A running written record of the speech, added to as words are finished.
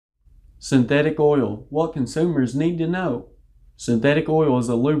Synthetic oil, what consumers need to know. Synthetic oil is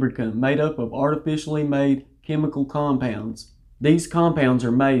a lubricant made up of artificially made chemical compounds. These compounds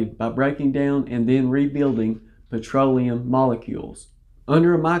are made by breaking down and then rebuilding petroleum molecules.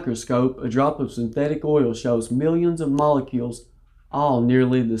 Under a microscope, a drop of synthetic oil shows millions of molecules, all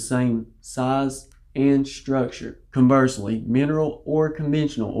nearly the same size and structure. Conversely, mineral or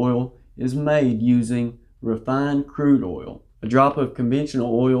conventional oil is made using refined crude oil. A drop of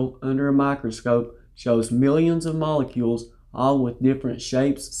conventional oil under a microscope shows millions of molecules, all with different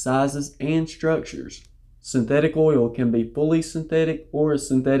shapes, sizes, and structures. Synthetic oil can be fully synthetic or a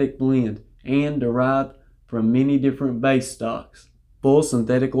synthetic blend and derived from many different base stocks. Full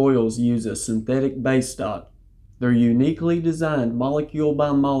synthetic oils use a synthetic base stock. They're uniquely designed molecule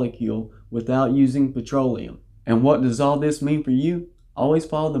by molecule without using petroleum. And what does all this mean for you? Always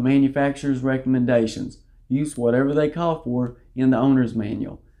follow the manufacturer's recommendations. Use whatever they call for in the owner's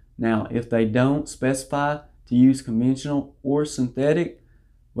manual. Now, if they don't specify to use conventional or synthetic,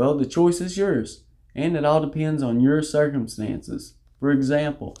 well, the choice is yours, and it all depends on your circumstances. For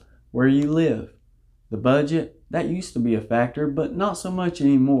example, where you live. The budget, that used to be a factor, but not so much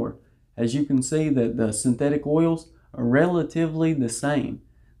anymore. As you can see that the synthetic oils are relatively the same.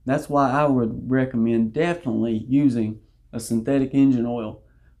 That's why I would recommend definitely using a synthetic engine oil,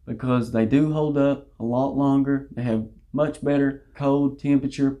 because they do hold up a lot longer. They have much better cold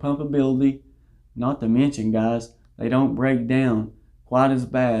temperature pumpability. Not to mention, guys, they don't break down quite as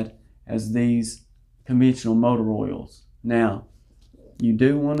bad as these conventional motor oils. Now, you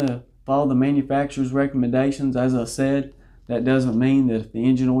do want to follow the manufacturer's recommendations. As I said, that doesn't mean that if the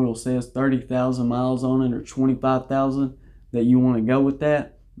engine oil says 30,000 miles on it or 25,000 that you want to go with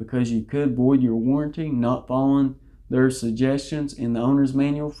that, because you could void your warranty not following their suggestions in the owner's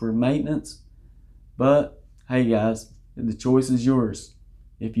manual for maintenance. But hey guys, the choice is yours.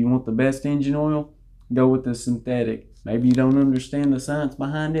 If you want the best engine oil, go with the synthetic. Maybe you don't understand the science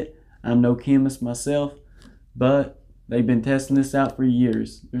behind it. I'm no chemist myself, but they've been testing this out for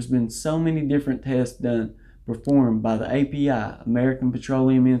years. There's been so many different tests done, performed by the API, American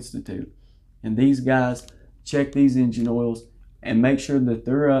Petroleum Institute. And these guys check these engine oils and make sure that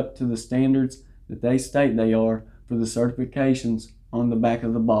they're up to the standards that they state they are for the certifications on the back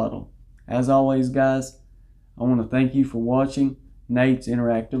of the bottle. As always, guys, I want to thank you for watching Nate's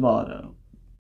Interactive Auto.